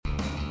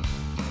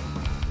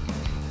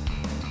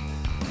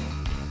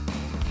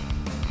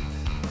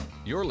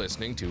You're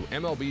listening to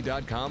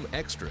MLB.com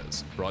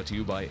Extras, brought to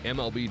you by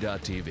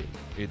MLB.tv.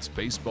 It's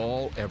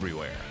baseball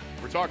everywhere.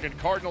 We're talking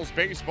Cardinals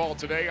baseball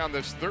today on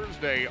this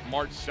Thursday,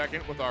 March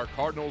 2nd, with our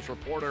Cardinals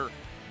reporter,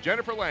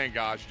 Jennifer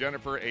Langosh.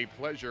 Jennifer, a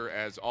pleasure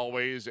as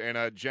always.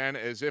 And Jen,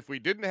 as if we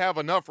didn't have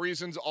enough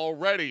reasons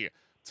already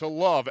to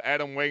love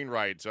Adam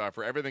Wainwright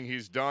for everything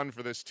he's done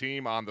for this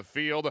team on the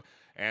field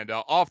and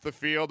off the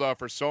field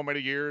for so many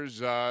years.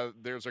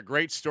 There's a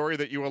great story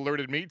that you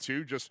alerted me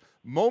to just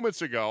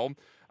moments ago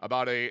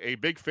about a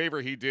big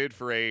favor he did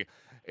for a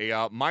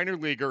minor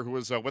leaguer who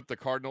was with the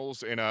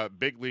Cardinals in a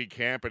big league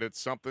camp, and it's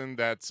something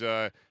that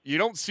you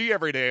don't see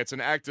every day. It's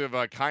an act of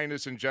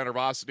kindness and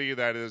generosity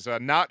that is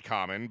not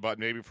common, but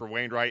maybe for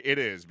Wainwright it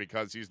is,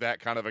 because he's that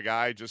kind of a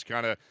guy. Just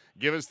kind of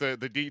give us the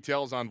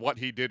details on what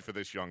he did for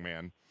this young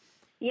man.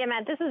 Yeah,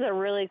 Matt, this is a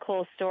really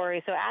cool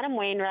story. So Adam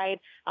Wainwright,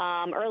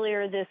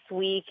 earlier this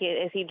week,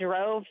 as he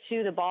drove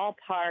to the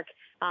ballpark,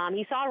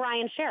 he saw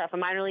Ryan Sheriff, a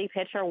minor league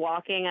pitcher,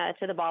 walking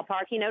to the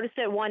ballpark. He noticed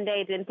it one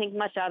day, didn't think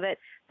much of it.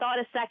 Saw it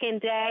a second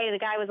day. The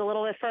guy was a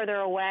little bit further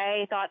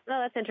away. Thought, oh,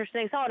 that's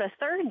interesting. Saw it a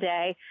third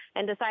day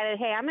and decided,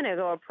 hey, I'm going to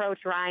go approach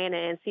Ryan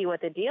and see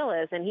what the deal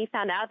is. And he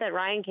found out that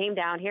Ryan came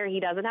down here. He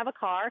doesn't have a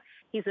car.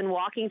 He's been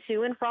walking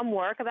to and from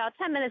work about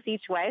 10 minutes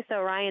each way.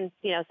 So Ryan,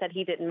 said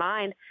he didn't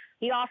mind.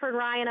 He offered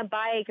Ryan a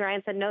bike.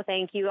 Ryan said, no,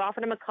 thank you.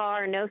 Offered him a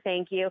car. No,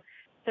 thank you.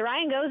 So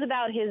Ryan goes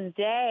about his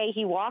day.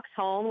 He walks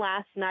home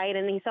last night,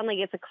 and he suddenly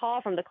gets a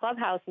call from the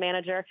clubhouse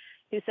manager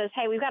who says,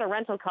 hey, we've got a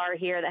rental car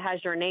here that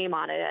has your name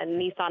on it, a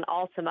Nissan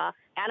Altima.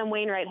 Adam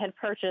Wainwright had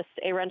purchased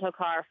a rental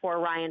car for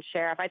Ryan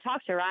Sheriff. I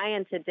talked to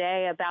Ryan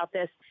today about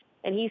this,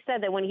 and he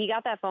said that when he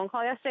got that phone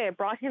call yesterday, it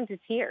brought him to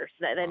tears,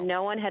 that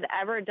no one had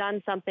ever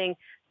done something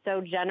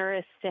so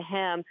generous to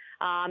him.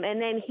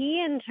 And then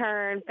he, in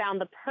turn,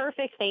 found the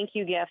perfect thank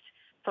you gift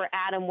for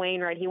Adam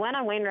Wainwright. He went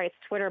on Wainwright's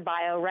Twitter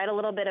bio, read a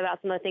little bit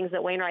about some of the things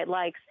that Wainwright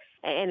likes,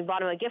 and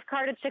bought him a gift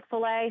card to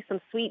Chick-fil-A,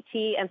 some sweet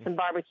tea, and some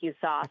barbecue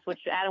sauce, which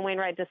Adam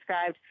Wainwright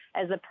described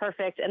as the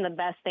perfect and the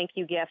best thank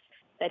you gift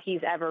that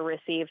he's ever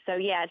received. So,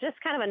 yeah, just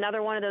kind of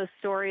another one of those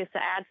stories to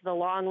add to the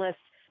long list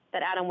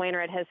that Adam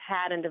Wainwright has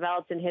had and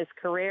developed in his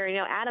career.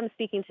 Adam,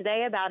 speaking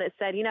today about it,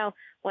 said,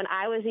 when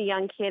I was a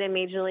young kid in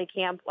Major League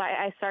camp,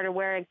 I started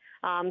wearing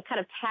kind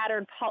of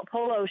tattered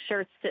polo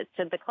shirts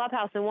to the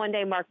clubhouse, and one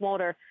day Mark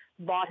Mulder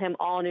bought him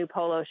all new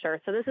polo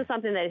shirts. So this is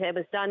something that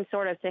was done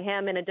sort of to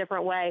him in a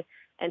different way,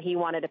 and he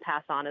wanted to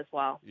pass on as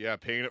well. Yeah,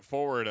 paying it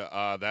forward,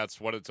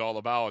 that's what it's all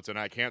about. And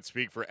I can't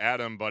speak for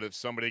Adam, but if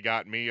somebody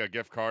got me a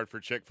gift card for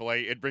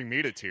Chick-fil-A, it'd bring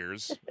me to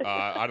tears.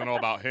 I don't know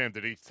about him.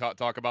 Did he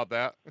talk about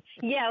that?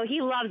 Yeah,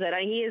 he loves it.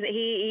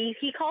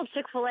 He called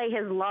Chick-fil-A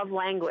his love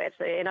language.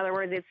 In other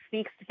words, it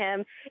speaks to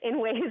him in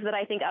ways that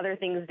I think other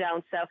things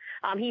don't. So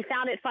he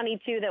found it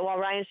funny, too, that while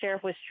Ryan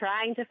Sheriff was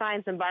trying to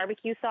find some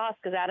barbecue sauce,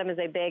 because Adam is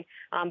a big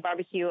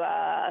barbecue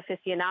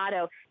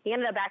aficionado, he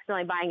ended up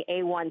accidentally buying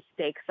A1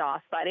 steak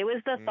sauce. But it was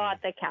the thought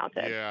that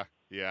counted.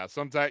 Yeah.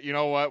 Sometimes, you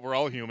know what? We're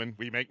all human.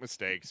 We make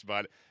mistakes.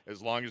 But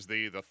as long as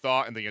the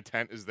thought and the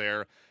intent is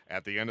there,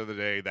 at the end of the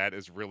day, that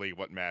is really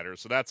what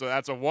matters. So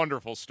that's a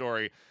wonderful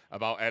story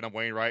about Adam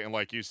Wainwright. And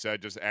like you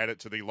said, just add it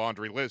to the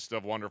laundry list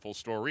of wonderful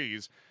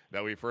stories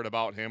that we've heard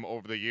about him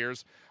over the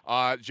years.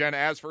 Jen,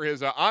 as for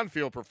his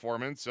on-field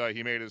performance,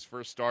 he made his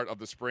first start of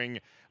the spring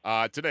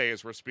today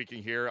as we're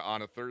speaking here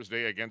on a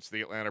Thursday against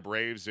the Atlanta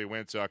Braves. He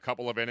went a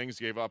couple of innings,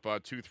 gave up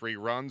 2-3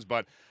 runs,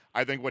 but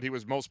I think what he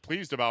was most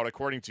pleased about,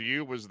 according to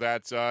you, was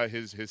that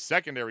his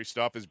secondary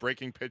stuff, his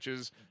breaking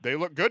pitches, they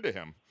look good to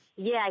him.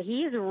 Yeah,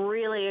 he's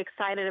really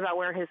excited about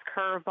where his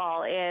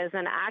curveball is,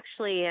 and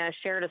actually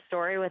shared a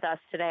story with us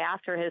today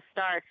after his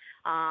start.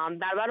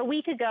 About a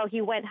week ago,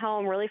 he went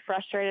home really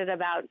frustrated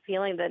about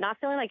not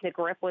feeling like the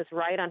grip was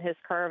right on his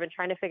curve, and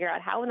trying to figure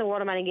out how in the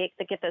world am I going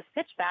to get this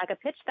pitch back, a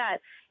pitch that,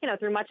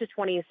 through much of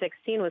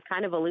 2016 was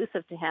kind of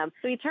elusive to him.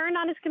 So he turned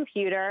on his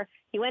computer.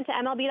 He went to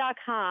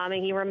MLB.com,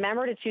 and he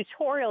remembered a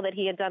tutorial that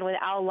he had done with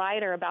Al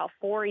Leiter about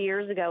 4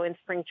 years ago in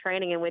spring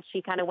training, in which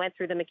he kind of went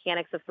through the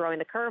mechanics of throwing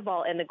the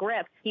curveball and the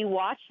grip. He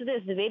watched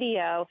this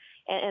video,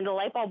 and the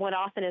light bulb went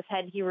off in his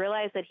head. He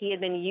realized that he had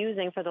been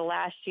using for the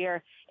last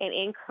year an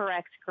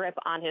incorrect grip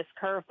on his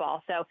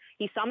curveball. So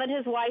he summoned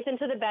his wife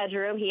into the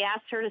bedroom. He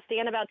asked her to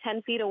stand about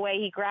 10 feet away.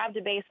 He grabbed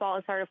a baseball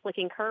and started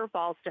flicking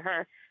curveballs to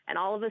her. And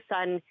all of a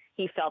sudden,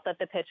 he felt that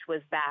the pitch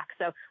was back.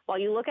 So while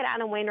you look at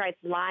Adam Wainwright's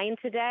line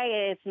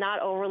today, it's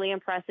not overly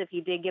impressive.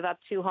 He did give up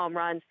 2 home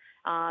runs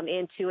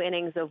in 2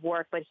 innings of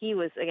work, but he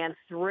was, again,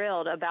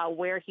 thrilled about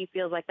where he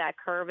feels like that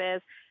curve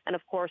is. And,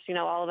 of course,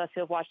 all of us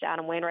who have watched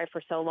Adam Wainwright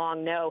for so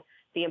long know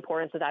the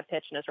importance of that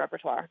pitch in his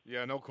repertoire.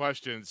 Yeah, no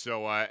question.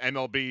 So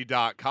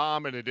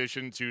MLB.com, in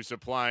addition to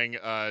supplying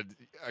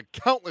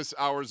countless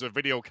hours of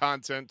video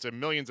content to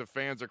millions of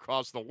fans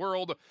across the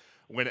world,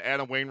 when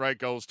Adam Wainwright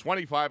goes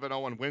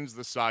 25-0 and wins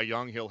the Cy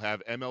Young, he'll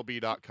have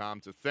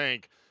MLB.com to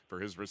thank for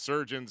his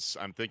resurgence.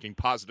 I'm thinking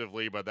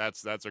positively, but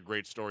that's a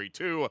great story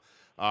too.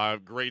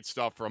 Great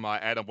stuff from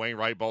Adam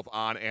Wainwright, both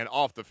on and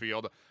off the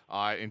field.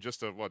 in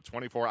just a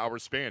 24-hour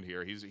span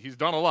here. He's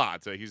done a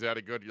lot. He's had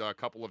a good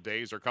couple of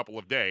days or couple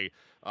of day,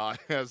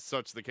 as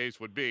such the case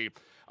would be.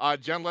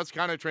 Jen, let's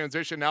kind of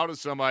transition now to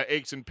some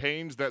aches and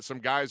pains that some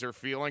guys are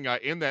feeling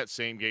in that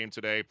same game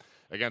today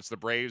against the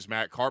Braves.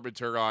 Matt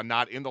Carpenter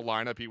not in the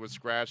lineup. He was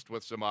scratched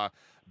with some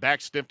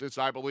back stiffness,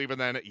 I believe.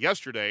 And then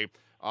yesterday,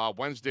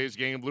 Wednesday's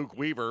game, Luke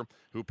Weaver,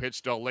 who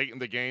pitched late in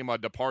the game,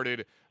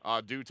 departed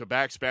due to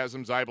back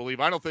spasms, I believe.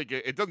 I don't think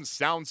it doesn't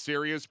sound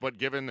serious, but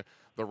given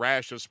the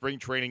rash of spring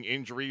training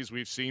injuries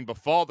we've seen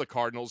befall the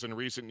Cardinals in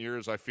recent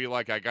years, I feel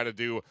like I got to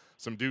do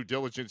some due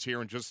diligence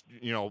here and just,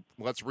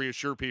 let's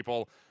reassure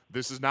people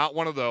this is not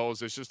one of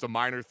those. It's just a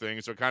minor thing.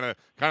 So kind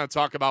of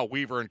talk about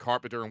Weaver and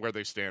Carpenter and where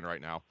they stand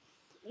right now.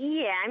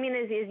 Yeah, I mean,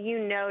 as you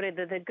noted,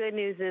 the good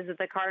news is that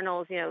the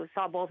Cardinals,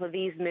 saw both of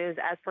these moves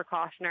as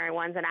precautionary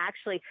ones and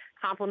actually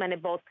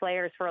complimented both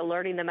players for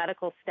alerting the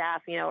medical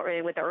staff,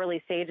 with the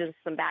early stages of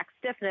some back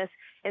stiffness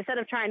instead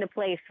of trying to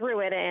play through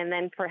it and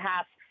then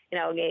perhaps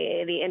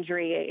the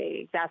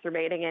injury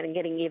exacerbating it and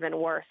getting even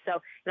worse.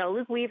 So,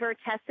 Luke Weaver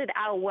tested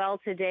out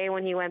well today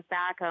when he went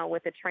back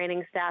with the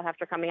training staff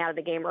after coming out of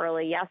the game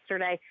early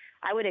yesterday.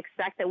 I would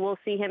expect that we'll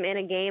see him in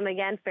a game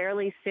again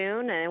fairly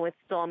soon, and with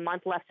still a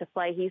month left to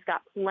play, he's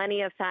got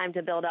plenty of time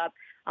to build up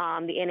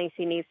the innings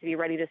he needs to be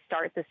ready to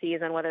start the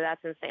season, whether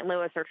that's in St.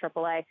 Louis or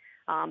AAA,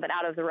 but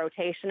out of the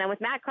rotation. And with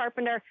Matt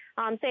Carpenter,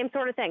 same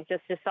sort of thing,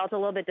 just felt a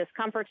little bit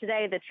discomfort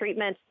today. The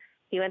treatment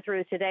he went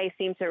through today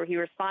he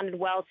responded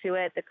well to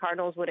it. The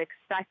Cardinals would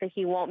expect that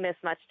he won't miss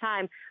much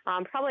time.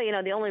 Probably,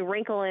 the only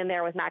wrinkle in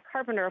there with Matt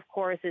Carpenter, of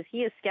course, is he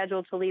is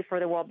scheduled to leave for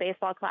the World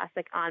Baseball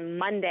Classic on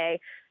Monday.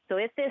 So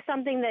if there's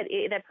something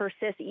that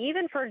persists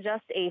even for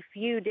just a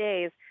few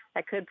days,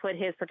 that could put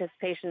his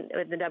participation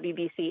with the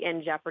WBC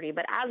in jeopardy.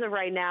 But as of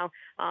right now,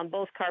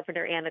 both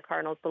Carpenter and the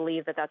Cardinals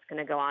believe that that's going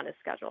to go on as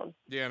scheduled.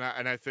 Yeah,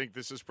 and I think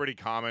this is pretty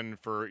common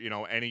for,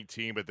 any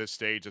team at this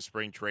stage of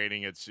spring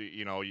training. It's,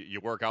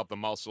 you work out the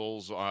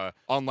muscles,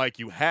 unlike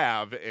you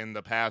have in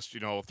the past,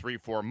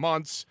 3-4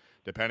 months,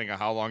 depending on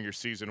how long your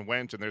season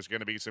went, and there's going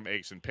to be some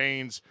aches and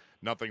pains.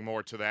 Nothing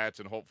more to that,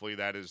 and hopefully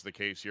that is the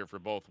case here for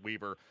both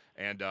Weaver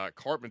and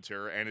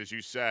Carpenter. And as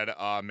you said,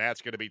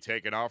 Matt's going to be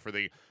taken off for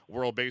the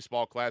World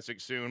Baseball Classic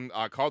soon.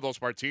 Carlos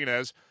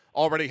Martinez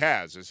already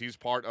has, as he's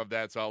part of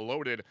that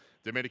loaded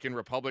Dominican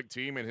Republic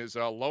team in his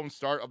lone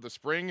start of the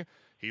spring.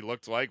 He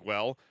looked like,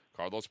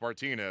 Carlos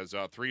Martinez,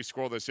 3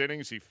 scoreless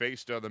innings. He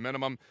faced the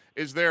minimum.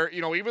 Is there,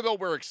 even though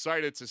we're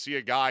excited to see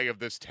a guy of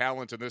this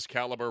talent and this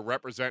caliber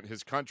represent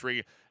his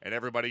country and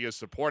everybody is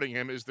supporting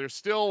him, is there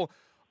still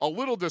a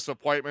little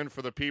disappointment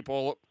for the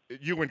people,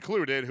 you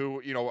included,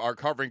 who, are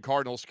covering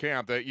Cardinals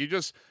camp, that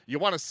you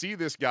want to see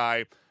this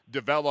guy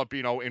develop,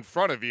 in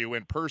front of you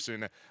in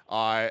person,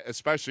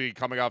 especially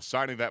coming off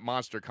signing that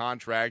monster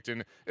contract.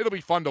 And it'll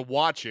be fun to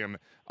watch him,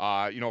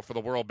 for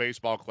the World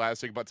Baseball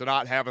Classic, but to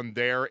not have him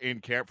there in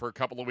camp for a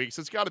couple of weeks,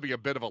 it's got to be a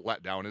bit of a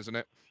letdown, isn't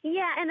it?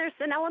 Yeah, and there's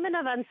an element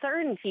of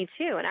uncertainty,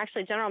 too. And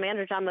actually, General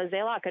Manager John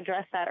Mozeliak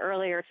addressed that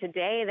earlier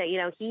today,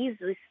 that, he's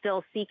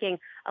still seeking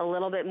a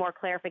little bit more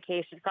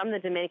clarification from the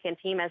Dominican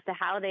team as to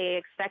how they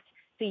expect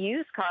to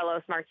use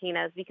Carlos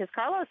Martinez, because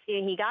Carlos,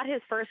 he got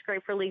his first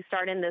Grapefruit League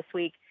start in this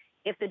week.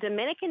 If the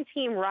Dominican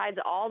team rides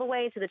all the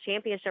way to the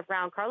championship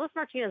round, Carlos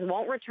Martinez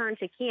won't return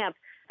to camp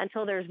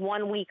until there's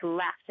 1 week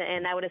left,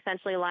 and that would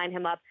essentially line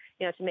him up,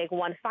 to make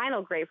one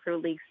final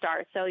Grapefruit League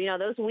start. So,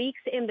 those weeks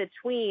in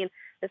between,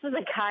 this is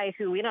a guy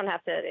who we don't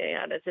have to,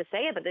 to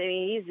say it, but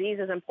he's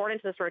as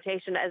important to this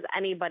rotation as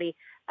anybody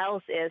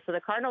else is. So the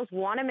Cardinals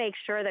want to make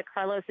sure that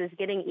Carlos is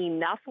getting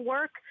enough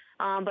work,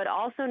 but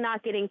also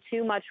not getting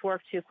too much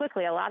work too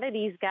quickly. A lot of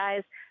these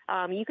guys,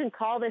 you can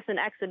call this an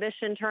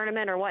exhibition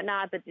tournament or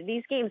whatnot, but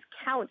these games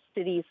count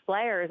to these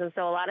players. And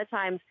so a lot of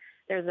times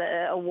there's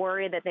a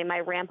worry that they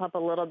might ramp up a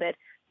little bit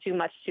too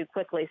much too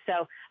quickly.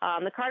 So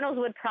the Cardinals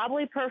would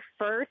probably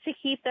prefer to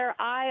keep their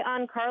eye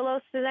on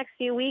Carlos the next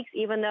few weeks,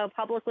 even though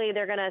publicly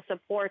they're going to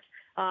support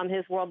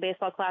his World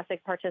Baseball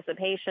Classic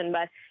participation.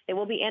 But it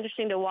will be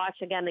interesting to watch,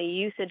 again, the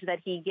usage that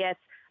he gets.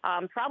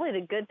 Probably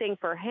the good thing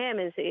for him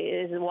is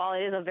while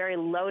it is a very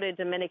loaded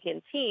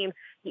Dominican team,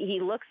 he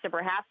looks to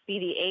perhaps be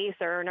the ace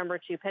or number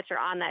 2 pitcher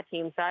on that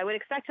team. So I would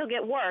expect he'll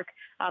get work.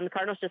 The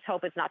Cardinals just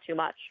hope it's not too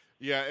much.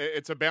 Yeah,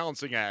 it's a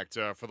balancing act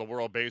for the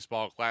World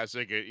Baseball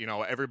Classic.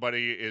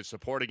 Everybody is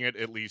supporting it,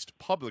 at least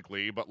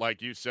publicly. But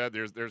like you said,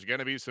 there's going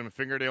to be some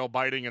fingernail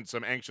biting and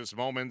some anxious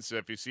moments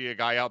if you see a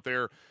guy out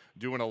there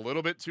doing a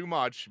little bit too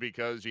much,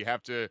 because you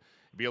have to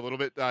be a little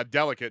bit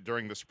delicate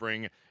during the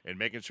spring and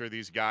making sure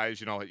these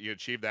guys, you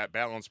achieve that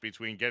balance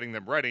between getting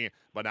them ready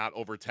but not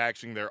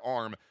overtaxing their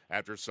arm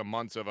after some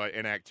months of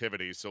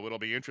inactivity. So it'll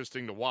be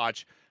interesting to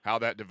watch how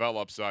that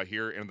develops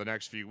here in the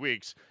next few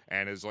weeks.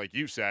 And as like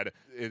you said,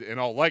 in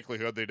all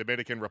likelihood, the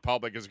Dominican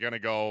Republic is going to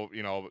go,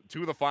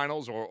 to the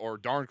finals or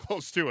darn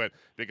close to it,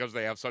 because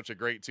they have such a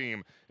great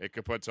team. It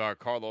could put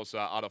Carlos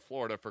out of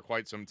Florida for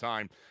quite some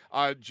time.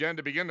 Jen,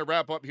 to begin to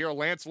wrap up here,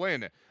 Lance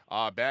Lynn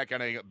back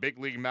on a big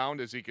league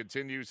mound as he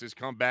continues his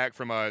comeback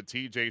from a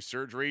TJ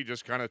surgery.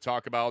 Just kind of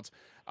talk about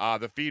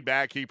the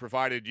feedback he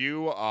provided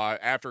you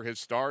after his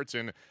starts.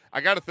 And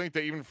I got to think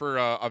that even for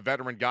a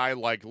veteran guy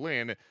like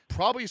Lynn,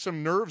 probably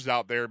some nerves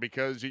out there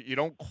because you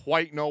don't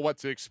quite know what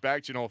to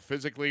expect,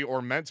 physically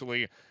or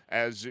mentally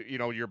as,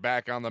 you're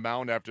back on the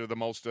mound after the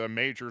most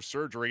major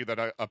surgery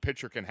that a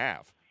pitcher can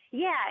have.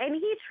 Yeah, and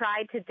he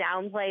tried to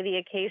downplay the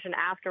occasion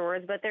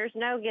afterwards, but there's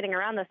no getting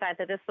around the fact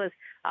that this was,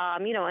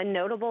 a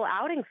notable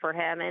outing for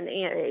him. And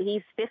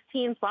he's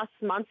 15-plus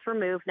months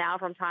removed now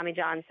from Tommy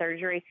John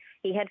surgery.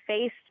 He had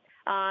faced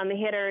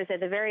hitters at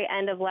the very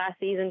end of last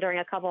season during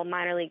a couple of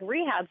minor league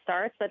rehab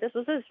starts, but this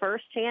was his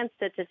first chance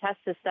to test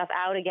his stuff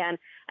out again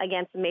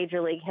against a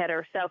major league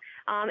hitter. So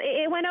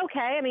it went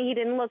okay. I mean, he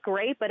didn't look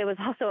great, but it was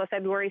also a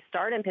February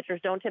start, and pitchers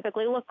don't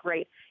typically look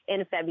great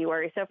in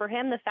February. So for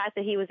him, the fact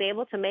that he was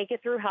able to make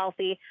it through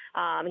healthy,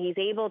 he's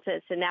able to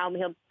now,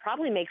 he'll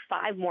probably make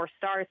 5 more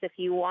starts if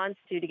he wants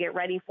to get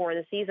ready for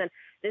the season.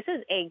 This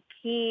is a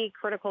key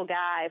critical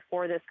guy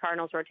for this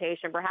Cardinals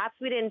rotation. Perhaps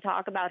we didn't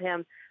talk about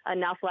him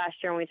enough last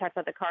year when we talked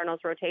about the Cardinals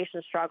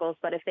rotation struggles,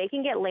 but if they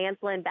can get Lance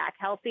Lynn back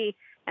healthy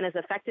and as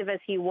effective as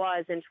he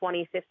was in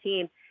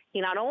 2015,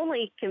 he not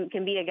only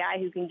can be a guy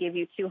who can give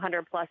you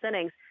 200-plus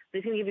innings, but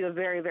he's going to give you a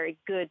very, very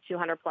good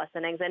 200-plus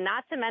innings. And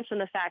not to mention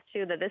the fact,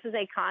 too, that this is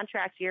a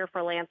contract year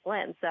for Lance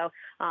Lynn. So,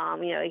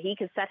 he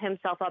could set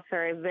himself up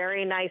for a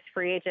very nice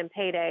free agent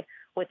payday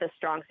with a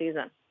strong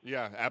season.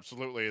 Yeah,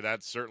 absolutely.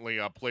 That certainly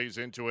plays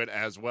into it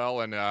as well.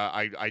 And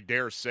I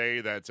dare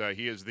say that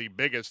he is the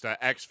biggest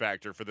X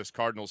factor for this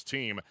Cardinals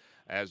team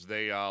as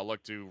they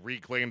look to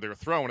reclaim their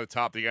throne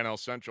atop the NL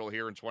Central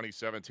here in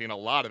 2017. A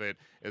lot of it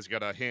is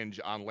going to hinge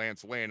on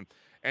Lance Lynn.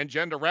 And,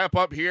 Jen, to wrap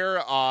up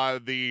here,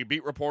 the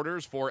beat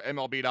reporters for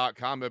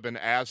MLB.com have been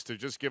asked to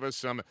just give us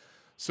some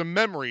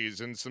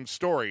memories and some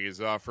stories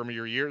from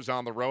your years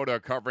on the road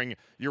covering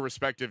your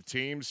respective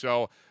teams.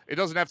 So it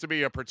doesn't have to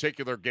be a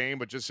particular game,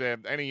 but just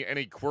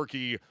any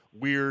quirky,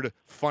 weird,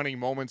 funny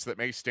moments that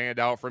may stand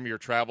out from your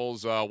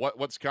travels.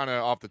 What's kind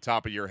of off the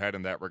top of your head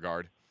in that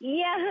regard?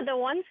 Yeah, the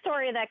one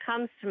story that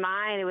comes to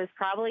mind, it was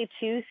probably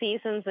 2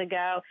 seasons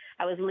ago.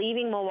 I was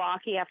leaving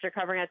Milwaukee after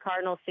covering a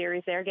Cardinals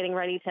series there, getting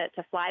ready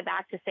to fly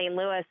back to St.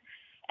 Louis.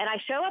 And I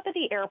show up at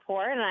the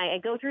airport, and I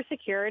go through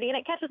security, and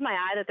it catches my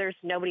eye that there's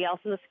nobody else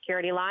in the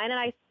security line. And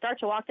I start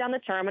to walk down the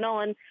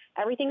terminal, and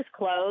everything's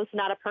closed.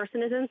 Not a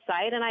person is in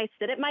sight. And I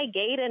sit at my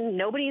gate, and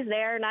nobody's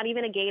there, not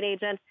even a gate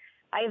agent.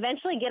 I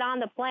eventually get on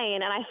the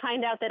plane, and I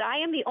find out that I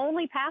am the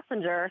only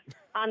passenger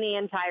on the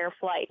entire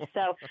flight.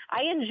 So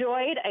I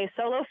enjoyed a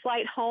solo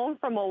flight home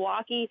from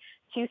Milwaukee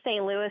to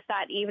St. Louis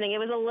that evening. It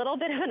was a little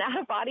bit of an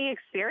out-of-body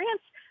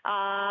experience.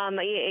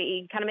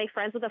 You kind of make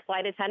friends with the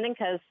flight attendant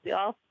because,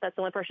 that's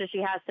the only person she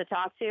has to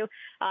talk to.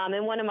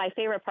 And one of my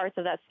favorite parts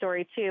of that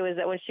story, too, is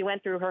that when she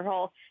went through her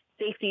whole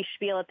safety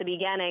spiel at the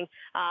beginning,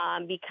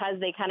 because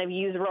they kind of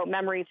use rote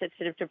memory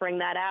to bring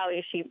that out,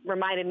 she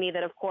reminded me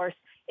that, of course,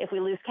 if we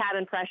lose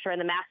cabin pressure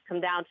and the masks come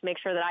down, to make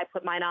sure that I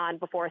put mine on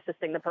before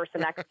assisting the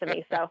person next to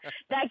me. So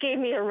that gave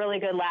me a really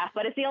good laugh.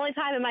 But it's the only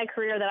time in my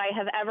career that I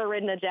have ever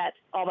ridden a jet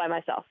all by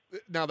myself.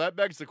 Now, that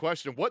begs the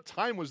question, what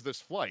time was this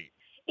flight?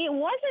 It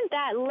wasn't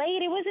that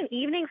late. It was an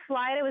evening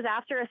flight. It was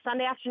after a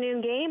Sunday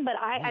afternoon game, but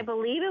I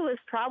believe it was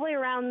probably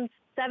around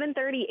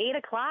 7:30, 8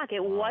 o'clock.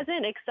 It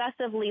wasn't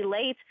excessively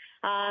late.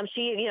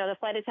 The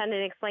flight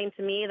attendant explained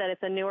to me that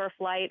it's a newer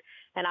flight,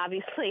 and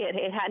obviously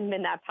it hadn't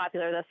been that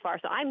popular thus far.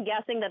 So I'm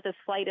guessing that this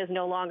flight is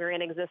no longer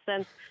in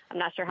existence. I'm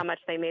not sure how much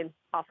they made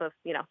off of,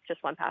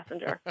 just one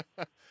passenger.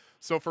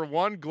 So for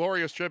one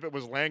glorious trip, it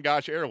was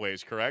Langosh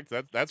Airways, correct?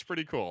 That's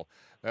pretty cool.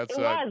 It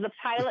was.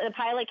 The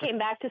pilot came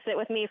back to sit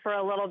with me for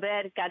a little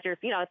bit, got your,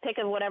 pick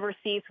of whatever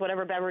seats,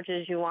 whatever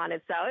beverages you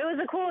wanted. So it was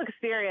a cool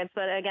experience,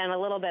 but again, a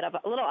little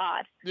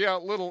odd. Yeah, a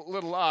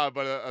little odd,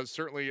 but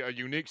certainly a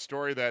unique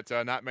story that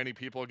not many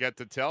people get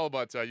to tell,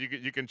 but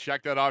you can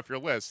check that off your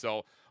list.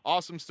 So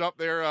awesome stuff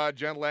there,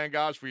 Jen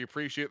Langosh. We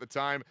appreciate the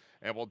time,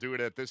 and we'll do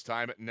it at this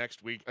time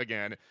next week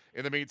again.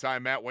 In the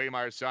meantime, Matt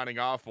Waymeyer signing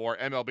off for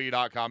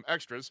MLB.com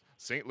Extras,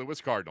 St. Louis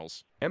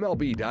Cardinals.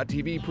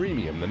 MLB.tv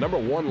Premium, the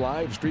 #1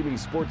 live streaming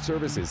sports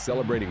service, is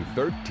celebrating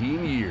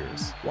 13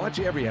 years. Watch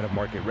every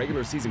out-of-market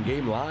regular season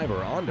game live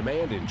or on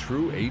demand in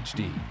true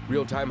HD.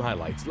 Real-time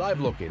highlights, live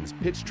look-ins,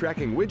 pitch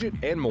tracking widget,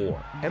 and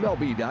more.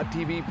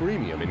 MLB.tv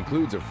Premium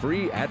includes a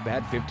free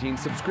At-Bat 15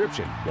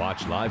 subscription.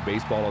 Watch live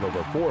baseball on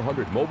over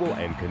 400 mobile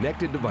and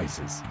connected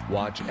devices.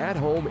 Watch at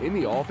home, in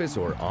the office,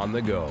 or on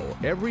the go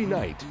every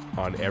night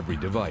on every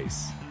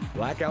device.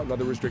 Blackout and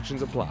other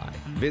restrictions apply.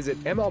 Visit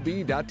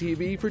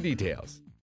MLB.tv for details.